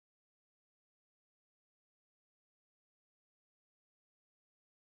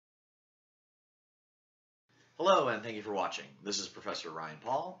Hello and thank you for watching. This is Professor Ryan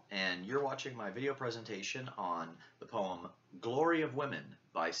Paul and you're watching my video presentation on the poem Glory of Women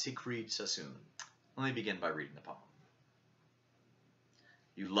by Siegfried Sassoon. Let me begin by reading the poem.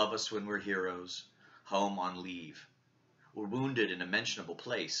 You love us when we're heroes, home on leave. We're wounded in a mentionable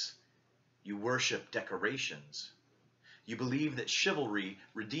place. You worship decorations. You believe that chivalry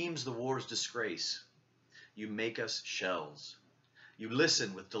redeems the war's disgrace. You make us shells. You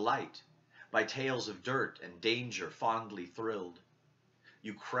listen with delight by tales of dirt and danger fondly thrilled.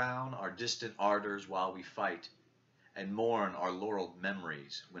 You crown our distant ardors while we fight, and mourn our laureled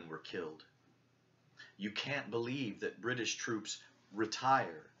memories when we're killed. You can't believe that British troops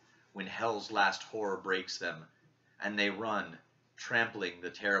retire when hell's last horror breaks them, and they run, trampling the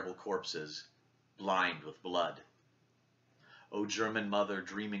terrible corpses, blind with blood. O German mother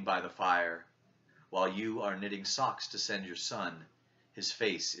dreaming by the fire, while you are knitting socks to send your son, his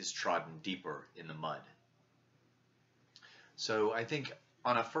face is trodden deeper in the mud. So I think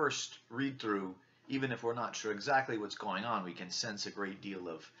on a first read through, even if we're not sure exactly what's going on, we can sense a great deal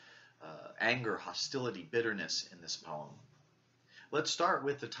of anger, hostility, bitterness in this poem. Let's start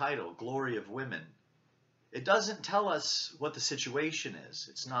with the title, Glory of Women. It doesn't tell us what the situation is.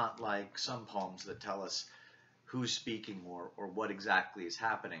 It's not like some poems that tell us who's speaking or what exactly is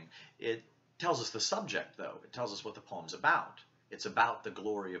happening. It tells us the subject, though. It tells us what the poem's about. It's about the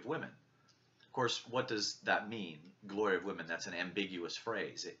glory of women. Of course, what does that mean? Glory of women, that's an ambiguous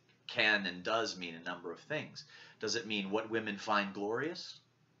phrase. It can and does mean a number of things. Does it mean what women find glorious?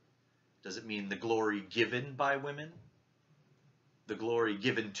 Does it mean the glory given by women? The glory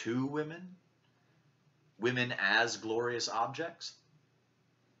given to women? Women as glorious objects?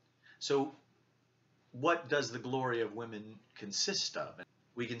 So what does the glory of women consist of?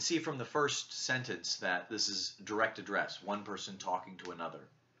 We can see from the first sentence that this is direct address, one person talking to another.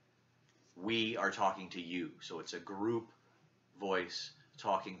 We are talking to you, so it's a group voice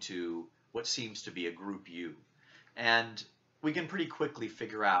talking to what seems to be a group you. And we can pretty quickly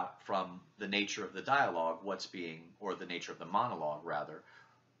figure out from the nature of the dialogue or the nature of the monologue rather,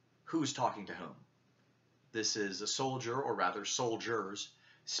 who's talking to whom. This is a soldier, or rather soldiers,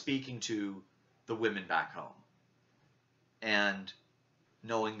 speaking to the women back home. And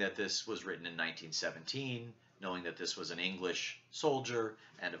knowing that this was written in 1917, knowing that this was an English soldier,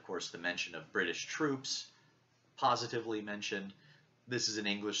 and of course the mention of British troops positively mentioned, this is an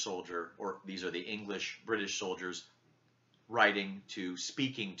English soldier, or these are the English British soldiers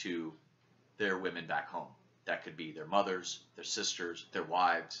speaking to their women back home. That could be their mothers, their sisters, their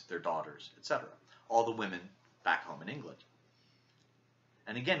wives, their daughters, etc. All the women back home in England.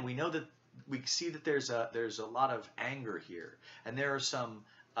 And again, we see that there's a lot of anger here, and there are some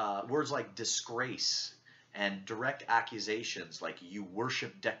words like disgrace and direct accusations like you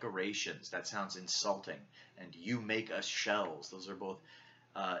worship decorations. That sounds insulting. And you make us shells. Those are both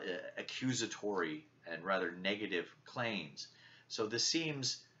accusatory and rather negative claims. So this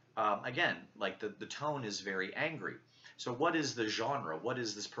seems, again, like the tone is very angry. So what is the genre? What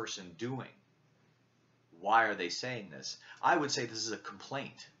is this person doing? Why are they saying this? I would say this is a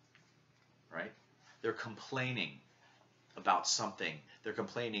complaint. Right? They're complaining about something. They're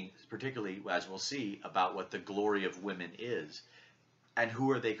complaining, particularly, as we'll see, about what the glory of women is. And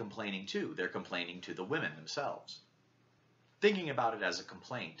who are they complaining to? They're complaining to the women themselves. Thinking about it as a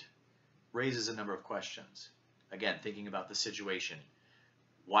complaint raises a number of questions. Again, thinking about the situation.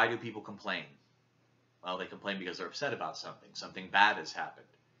 Why do people complain? Well, they complain because they're upset about something. Something bad has happened.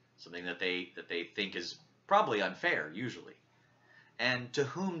 Something that they think is probably unfair, usually. And to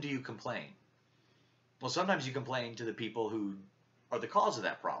whom do you complain? Well, sometimes you complain to the people who are the cause of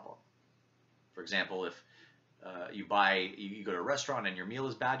that problem. For example, if you go to a restaurant and your meal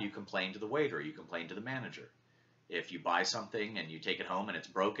is bad, you complain to the waiter, you complain to the manager. If you buy something and you take it home and it's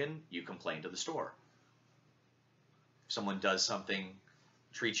broken, you complain to the store. If someone does something,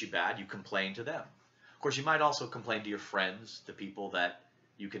 treats you bad, you complain to them. Of course, you might also complain to your friends, the people that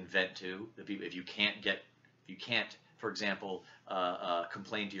you can vent to, the people if you can't, for example,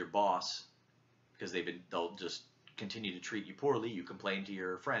 complain to your boss because they'll just continue to treat you poorly, you complain to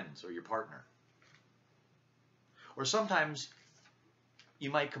your friends or your partner. Or sometimes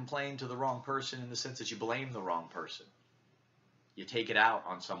you might complain to the wrong person in the sense that you blame the wrong person. You take it out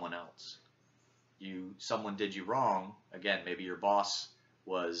on someone else. Someone did you wrong. Again, maybe your boss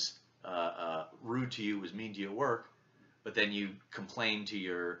was rude to you, was mean to you at work, but then you complain to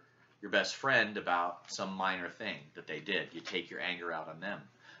your best friend about some minor thing that they did. You take your anger out on them.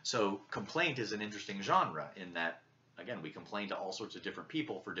 So complaint is an interesting genre in that, again, we complain to all sorts of different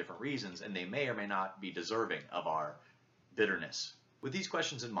people for different reasons, and they may or may not be deserving of our bitterness. With these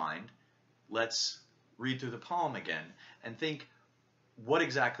questions in mind, let's read through the poem again and think, what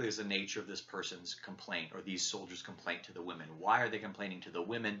exactly is the nature of this person's complaint, or these soldiers' complaint to the women? Why are they complaining to the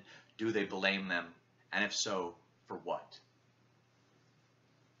women? Do they blame them? And if so, for what?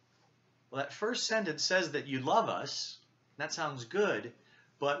 Well, that first sentence says that you love us. That sounds good,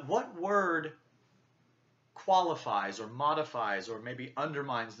 but what word qualifies or modifies or maybe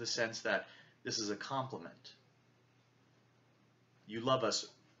undermines the sense that this is a compliment? You love us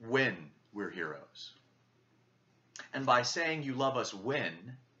when we're heroes. And by saying you love us when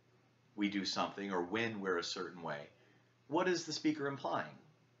we do something or when we're a certain way, what is the speaker implying?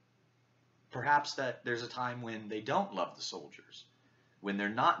 Perhaps that there's a time when they don't love the soldiers, when they're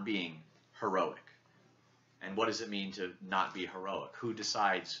not being heroic. And what does it mean to not be heroic? Who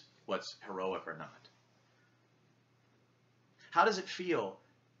decides what's heroic or not? How does it feel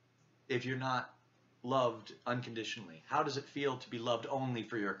if you're not loved unconditionally? How does it feel to be loved only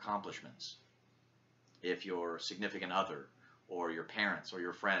for your accomplishments? If your significant other or your parents or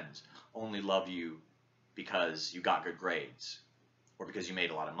your friends only love you because you got good grades, or because you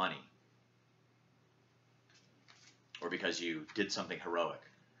made a lot of money, or because you did something heroic,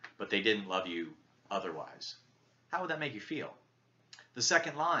 but they didn't love you otherwise, how would that make you feel? The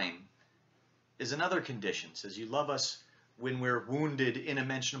second line is another condition. It says you love us when we're wounded in a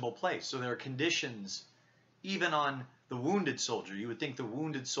mentionable place. So there are conditions even on the wounded soldier. You would think the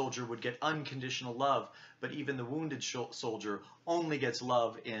wounded soldier would get unconditional love, but even the wounded soldier only gets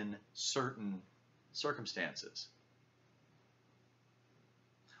love in certain circumstances.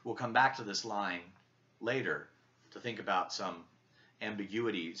 We'll come back to this line later to think about some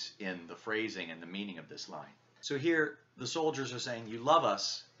ambiguities in the phrasing and the meaning of this line. So here the soldiers are saying, you love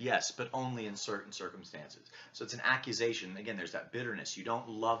us, yes, but only in certain circumstances. So it's an accusation. Again, there's that bitterness. You don't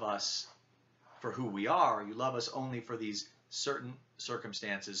love us for who we are. You love us only for these certain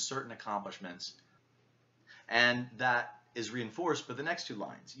circumstances, certain accomplishments. And that is reinforced by the next two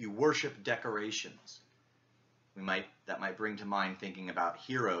lines. You worship decorations. That might bring to mind thinking about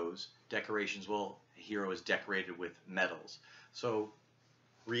heroes. Decorations, well, a hero is decorated with medals. So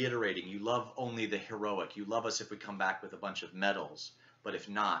reiterating, you love only the heroic. You love us if we come back with a bunch of medals, but if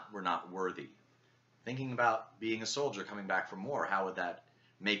not, we're not worthy. Thinking about being a soldier coming back from war, how would that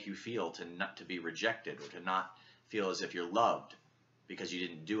make you feel to be rejected, or to not feel as if you're loved because you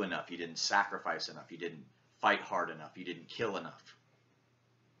didn't do enough, you didn't sacrifice enough, you didn't fight hard enough, you didn't kill enough?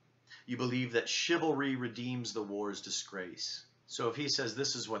 You believe that chivalry redeems the war's disgrace. So if he says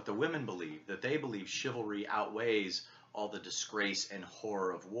this is what the women believe, that they believe chivalry outweighs all the disgrace and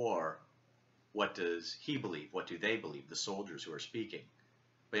horror of war, what does he believe? What do they believe, the soldiers who are speaking?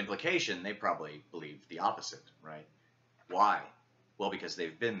 By implication, they probably believe the opposite, right? Why? Well, because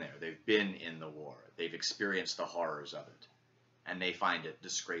they've been there. They've been in the war. They've experienced the horrors of it, and they find it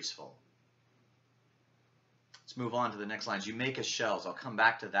disgraceful. Let's move on to the next lines. You make us shells. I'll come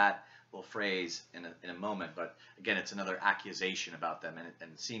back to that little phrase in a moment, but again, it's another accusation about them,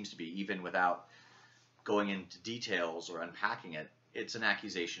 and it seems to be, even without going into details or unpacking it, it's an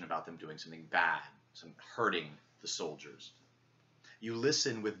accusation about them doing something bad, some hurting the soldiers. You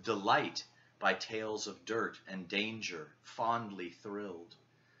listen with delight by tales of dirt and danger, fondly thrilled.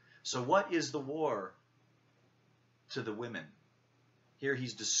 So what is the war to the women? Here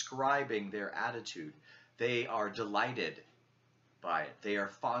he's describing their attitude. They are delighted by it. They are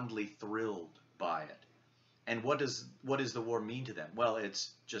fondly thrilled by it. And what does the war mean to them? Well,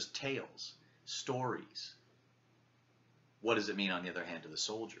 it's just tales, stories. What does it mean, on the other hand, to the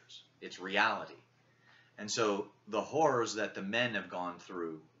soldiers? It's reality. And so the horrors that the men have gone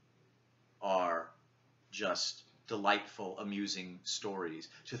through are just delightful, amusing stories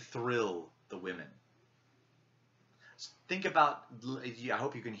to thrill the women. Think about, I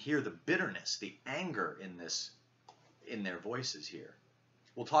hope you can hear the bitterness, the anger in their voices here.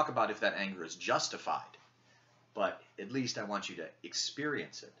 We'll talk about if that anger is justified, but at least I want you to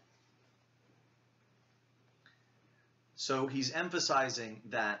experience it. So he's emphasizing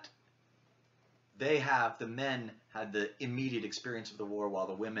that the men had the immediate experience of the war, while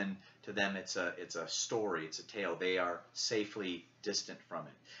the women, to them, it's a story, it's a tale. They are safely distant from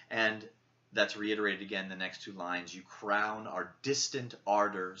it. And that's reiterated again in the next two lines. You crown our distant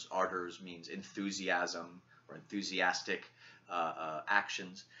ardors. Ardors means enthusiasm or enthusiastic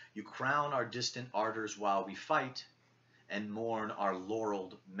actions. You crown our distant ardors while we fight, and mourn our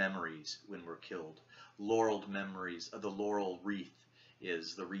laureled memories when we're killed. Laureled memories, the laurel wreath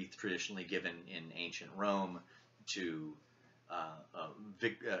is the wreath traditionally given in ancient Rome to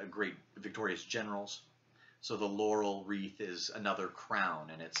great victorious generals. So the laurel wreath is another crown,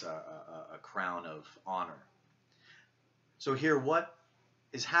 and it's a crown of honor. So here, what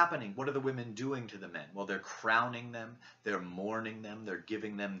is happening? What are the women doing to the men? Well, they're crowning them, they're mourning them, they're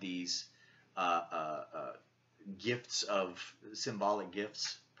giving them these gifts of symbolic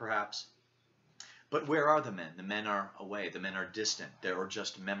gifts, perhaps. But where are the men? The men are away. The men are distant. They're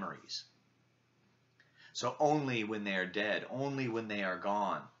just memories. So only when they are dead, only when they are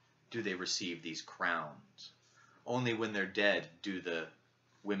gone, do they receive these crowns. Only when they're dead do the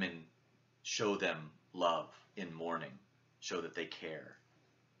women show them love in mourning, show that they care.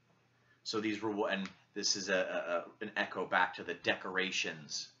 So these were, and this is an echo back to the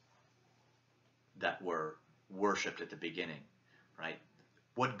decorations that were worshipped at the beginning, right?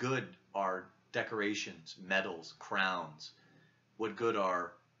 What good are decorations, medals, crowns? What good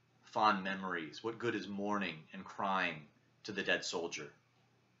are fond memories? What good is mourning and crying to the dead soldier?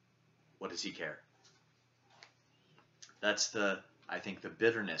 What does he care? That's I think the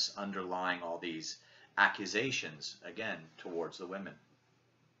bitterness underlying all these accusations, again, towards the women.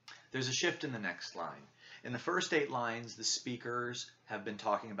 There's a shift in the next line. In the first 8 lines, the speakers have been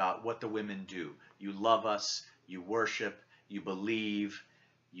talking about what the women do. You love us, you worship, you believe,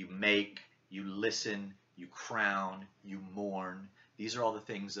 you make, you listen, you crown, you mourn. These are all the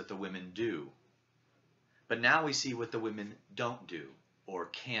things that the women do. But now we see what the women don't do or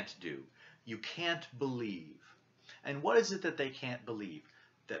can't do. You can't believe. And what is it that they can't believe?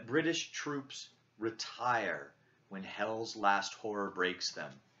 That British troops retire when hell's last horror breaks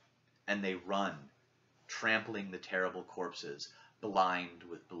them, and they run, trampling the terrible corpses, blind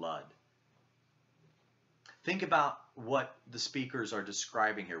with blood. Think about what the speakers are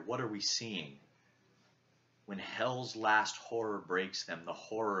describing here. What are we seeing? When hell's last horror breaks them, the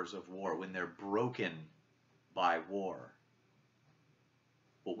horrors of war, when they're broken by war.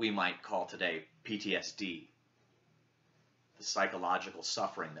 What we might call today PTSD. The psychological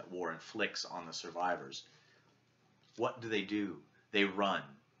suffering that war inflicts on the survivors. What do? They run.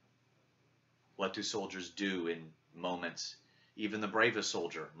 What do soldiers do in moments, even the bravest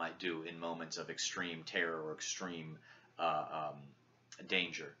soldier might do in moments of extreme terror or extreme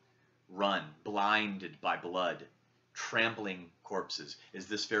danger? Run, blinded by blood, trampling corpses. Is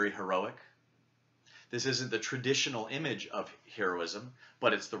this very heroic? This isn't the traditional image of heroism,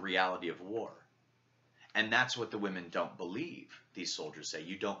 but it's the reality of war. And that's what the women don't believe, these soldiers say.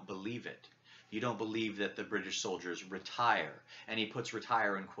 You don't believe it. You don't believe that the British soldiers retire. And he puts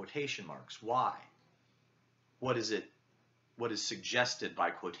retire in quotation marks. Why? What is it? What is suggested by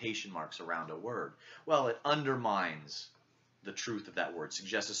quotation marks around a word? Well, it undermines the truth of that word,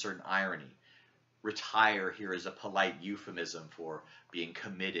 suggests a certain irony. Retire here is a polite euphemism for being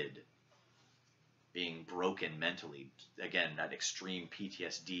committed, being broken mentally. Again, that extreme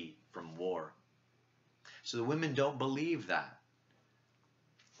PTSD from war. So the women don't believe that.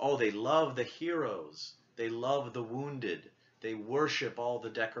 Oh, they love the heroes. They love the wounded. They worship all the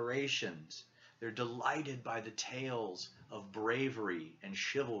decorations. They're delighted by the tales of bravery and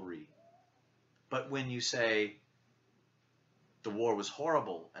chivalry. But when you say, the war was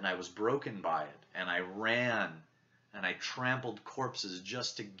horrible and I was broken by it and I ran and I trampled corpses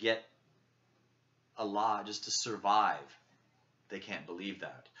just to get alive, just to survive, they can't believe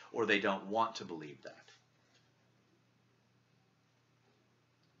that, or they don't want to believe that.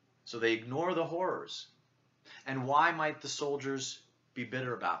 So they ignore the horrors. And why might the soldiers be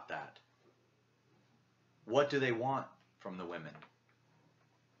bitter about that? What do they want from the women?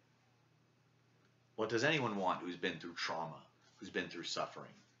 What does anyone want who's been through trauma, who's been through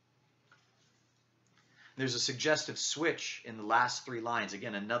suffering? There's a suggestive switch in the last 3 lines.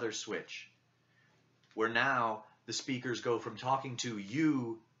 Again, another switch, where now the speakers go from talking to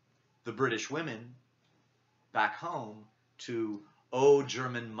you, the British women, back home, to, oh,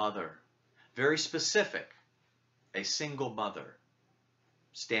 German mother. Very specific. A single mother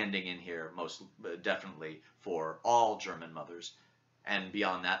standing in here most definitely for all German mothers, and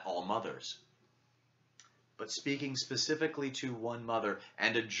beyond that, all mothers. But speaking specifically to one mother,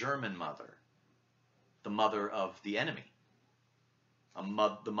 and a German mother, the mother of the enemy,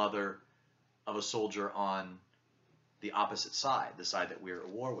 the mother of a soldier on the opposite side, the side that we're at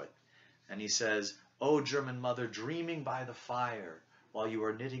war with. And he says, oh, German mother, dreaming by the fire, while you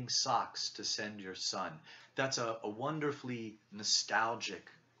are knitting socks to send your son. That's a wonderfully nostalgic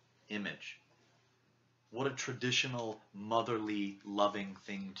image. What a traditional, motherly, loving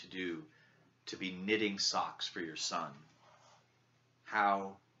thing to do, to be knitting socks for your son.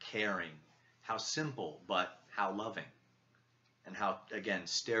 How caring, how simple, but how loving. And how, again,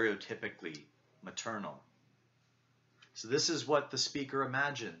 stereotypically maternal. So this is what the speaker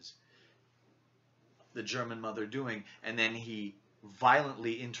imagines the German mother doing, and then he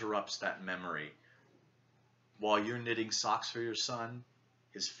violently interrupts that memory. While you're knitting socks for your son,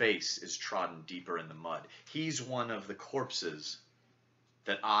 His face is trodden deeper in the mud. He's one of the corpses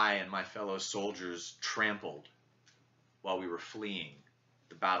that I and my fellow soldiers trampled while we were fleeing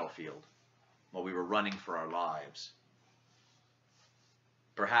the battlefield, while we were running for our lives.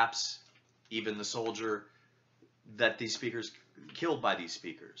 Perhaps even the soldier that these speakers killed by these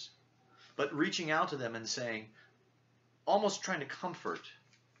speakers. But reaching out to them and saying, almost trying to comfort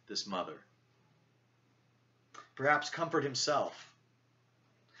this mother. Perhaps comfort himself.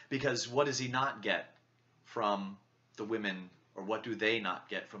 Because what does he not get from the women, or what do they not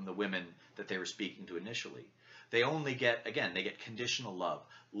get from the women that they were speaking to initially? They only get, again, they get conditional love.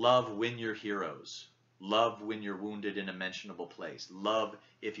 Love when you're heroes. Love when you're wounded in a mentionable place. Love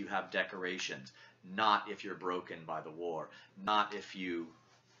if you have decorations. Not if you're broken by the war. Not if you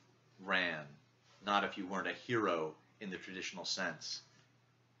ran. Not if you weren't a hero in the traditional sense.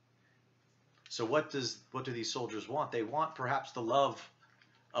 So what do these soldiers want? They want perhaps the love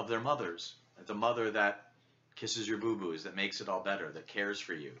of their mothers. The mother that kisses your boo-boos, that makes it all better, that cares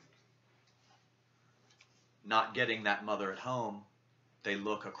for you. Not getting that mother at home, they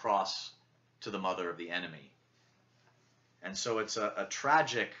look across to the mother of the enemy. And so it's a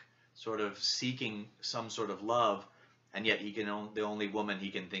tragic sort of seeking some sort of love, and yet the only woman they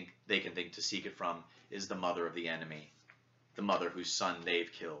can think to seek it from is the mother of the enemy, the mother whose son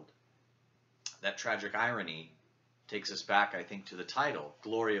they've killed. That tragic irony takes us back, I think, to the title,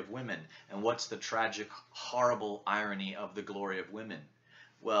 Glory of Women. And what's the tragic, horrible irony of the glory of women?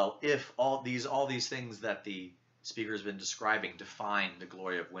 Well, if all these things that the speaker has been describing define the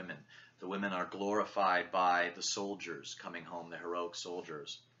glory of women, the women are glorified by the soldiers coming home, the heroic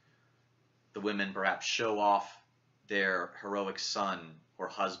soldiers. The women perhaps show off their heroic son or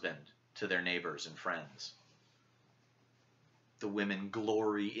husband to their neighbors and friends. The women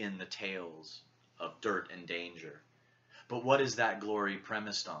glory in the tales of dirt and danger. But what is that glory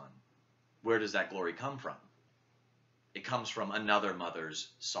premised on? Where does that glory come from? It comes from another mother's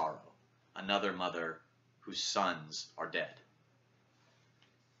sorrow, another mother whose sons are dead.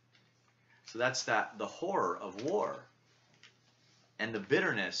 So that's the horror of war. And the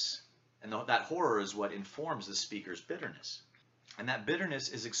bitterness, and that horror is what informs the speaker's bitterness. And that bitterness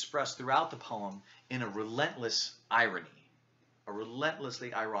is expressed throughout the poem in a relentless irony, a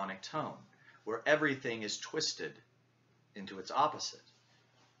relentlessly ironic tone, where everything is twisted into its opposite.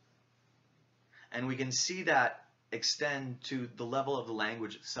 And we can see that extend to the level of the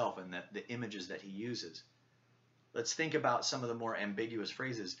language itself and the images that he uses. Let's think about some of the more ambiguous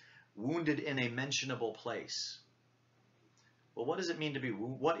phrases. Wounded in a mentionable place. Well, what does it mean to be,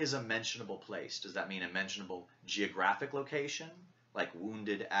 what is a mentionable place? Does that mean a mentionable geographic location, like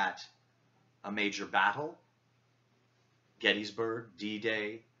wounded at a major battle? Gettysburg,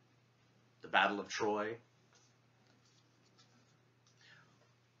 D-Day, the Battle of Troy.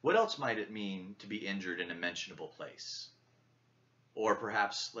 What else might it mean to be injured in a mentionable place? Or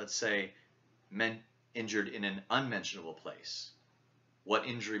perhaps, let's say, injured in an unmentionable place. What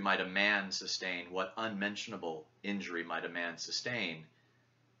injury might a man sustain? What unmentionable injury might a man sustain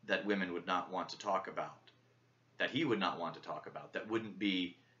that women would not want to talk about? That he would not want to talk about? That wouldn't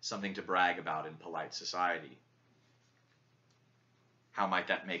be something to brag about in polite society? How might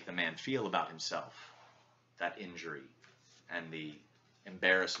that make the man feel about himself? That injury and the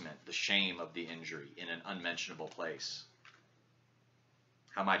embarrassment, the shame of the injury in an unmentionable place.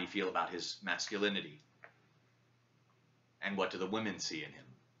 How might he feel about his masculinity? And what do the women see in him?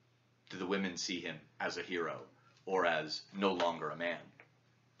 Do the women see him as a hero or as no longer a man?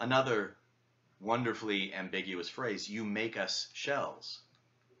 Another wonderfully ambiguous phrase, you make us shells.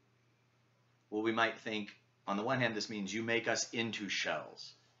 Well, we might think, on the one hand, this means you make us into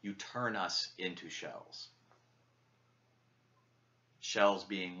shells. You turn us into shells. Shells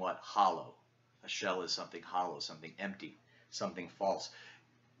being what? Hollow. A shell is something hollow, something empty, something false.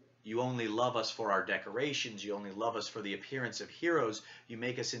 You only love us for our decorations. You only love us for the appearance of heroes. You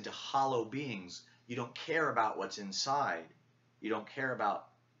make us into hollow beings. You don't care about what's inside. You don't care about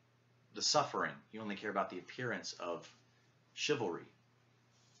the suffering. You only care about the appearance of chivalry.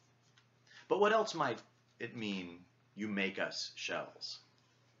 But what else might it mean, you make us shells?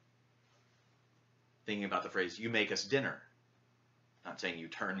 Thinking about the phrase, you make us dinner. Not saying you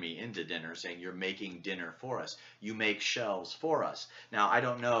turn me into dinner, saying you're making dinner for us. You make shells for us. Now, I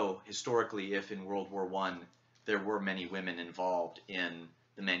don't know historically if in World War I there were many women involved in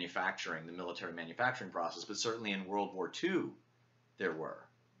the manufacturing, the military manufacturing process, but certainly in World War II there were.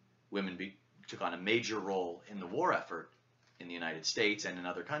 Women took on a major role in the war effort in the United States and in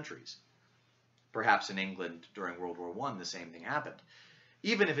other countries. Perhaps in England during World War I the same thing happened.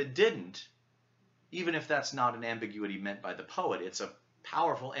 Even if it didn't, even if that's not an ambiguity meant by the poet, it's a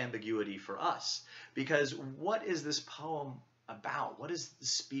powerful ambiguity for us. Because what is this poem about? What is the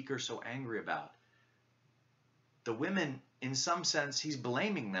speaker so angry about? The women, in some sense, he's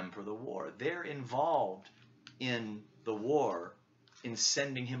blaming them for the war. They're involved in the war, in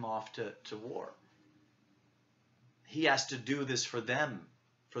sending him off to war. He has to do this for them,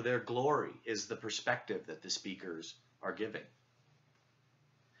 for their glory, is the perspective that the speakers are giving.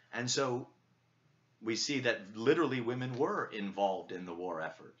 And so we see that literally women were involved in the war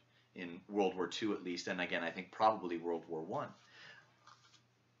effort, in World War II at least, and again, I think probably World War I.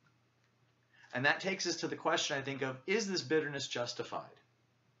 And that takes us to the question, I think, of, is this bitterness justified?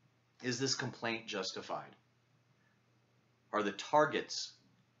 Is this complaint justified? Are the targets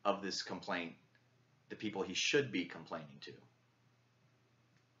of this complaint the people he should be complaining to?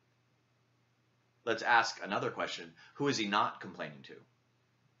 Let's ask another question. Who is he not complaining to?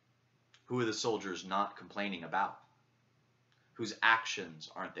 Who are the soldiers not complaining about? Whose actions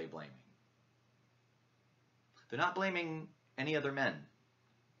aren't they blaming? They're not blaming any other men.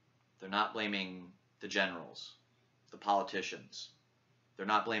 They're not blaming the generals, the politicians. They're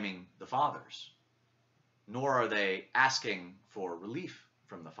not blaming the fathers, nor are they asking for relief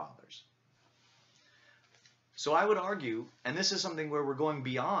from the fathers. So I would argue, and this is something where we're going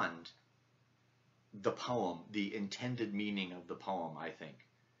beyond the poem, the intended meaning of the poem, I think.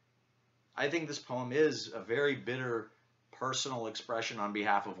 I think this poem is a very bitter personal expression on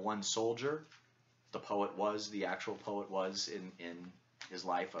behalf of one soldier. The actual poet was in his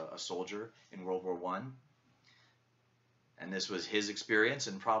life a soldier in World War I. And this was his experience,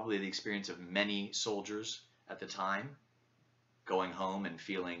 and probably the experience of many soldiers at the time, going home and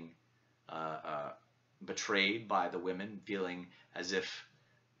feeling betrayed by the women, feeling as if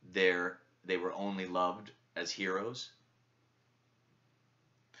they were only loved as heroes.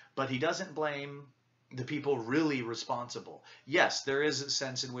 But he doesn't blame the people really responsible. Yes, there is a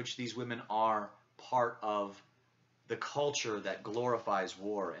sense in which these women are part of the culture that glorifies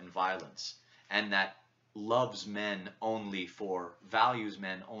war and violence, and that values men only for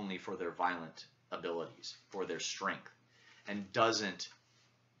their violent abilities, for their strength, and doesn't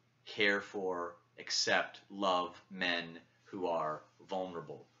care for, accept, love men who are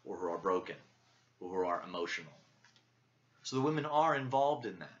vulnerable or who are broken or who are emotional. So the women are involved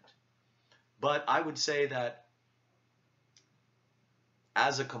in that. But I would say that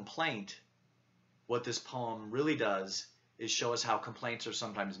as a complaint, what this poem really does is show us how complaints are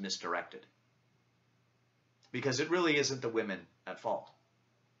sometimes misdirected. Because it really isn't the women at fault.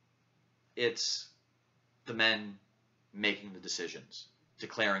 It's the men making the decisions,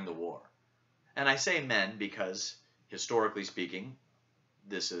 declaring the war. And I say men because, historically speaking,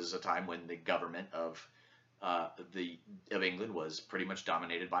 this is a time when the government of England was pretty much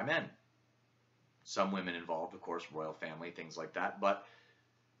dominated by men. Some women involved, of course, royal family, things like that, but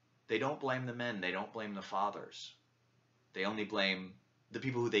they don't blame the men, they don't blame the fathers. They only blame the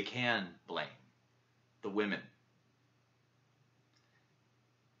people who they can blame, the women.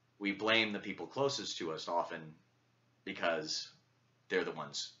 We blame the people closest to us often because they're the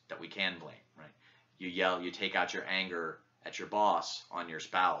ones that we can blame, right? You yell, you take out your anger at your boss, on your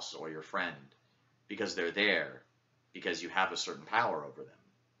spouse or your friend, because they're there, because you have a certain power over them.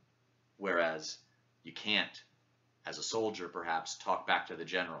 Whereas you can't, as a soldier perhaps, talk back to the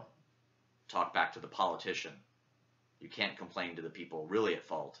general, talk back to the politician. You can't complain to the people really at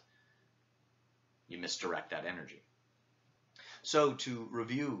fault. You misdirect that energy. So to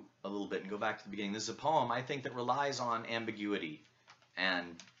review a little bit and go back to the beginning, this is a poem, I think, that relies on ambiguity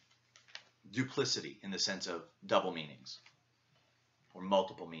and duplicity in the sense of double meanings or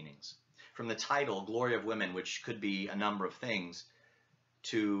multiple meanings. From the title, Glory of Women, which could be a number of things,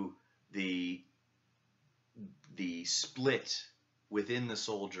 to the split within the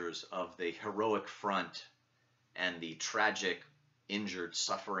soldiers of the heroic front and the tragic, injured,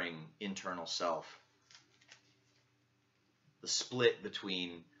 suffering internal self. The split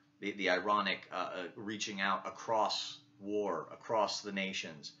between the ironic reaching out across war, across the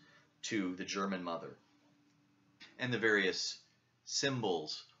nations to the German mother. And the various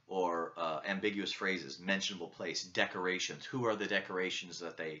symbols or ambiguous phrases, mentionable place, decorations. Who are the decorations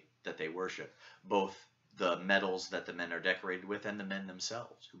that they worship? Both the medals that the men are decorated with and the men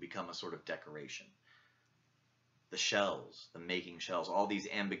themselves, who become a sort of decoration. The shells, the making shells, all these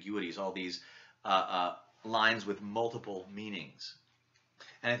ambiguities, all these lines with multiple meanings.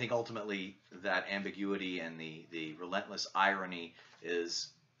 And I think ultimately that ambiguity and the relentless irony is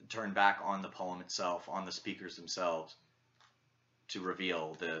turned back on the poem itself, on the speakers themselves, to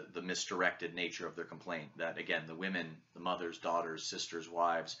reveal the misdirected nature of their complaint. That, again, the women, the mothers, daughters, sisters,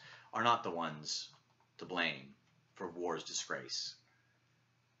 wives, are not the ones to blame for war's disgrace.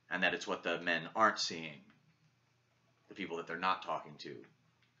 and that it's what the men aren't seeing, the people that they're not talking to,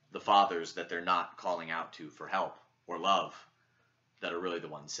 the fathers that they're not calling out to for help or love, that are really the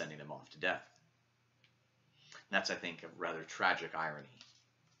ones sending them off to death. And that's, I think, a rather tragic irony.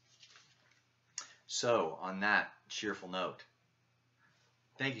 So, on that cheerful note,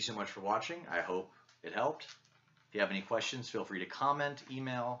 thank you so much for watching. I hope it helped. If you have any questions, feel free to comment,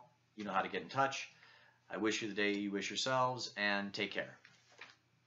 email. You know how to get in touch. I wish you the day you wish yourselves, and take care.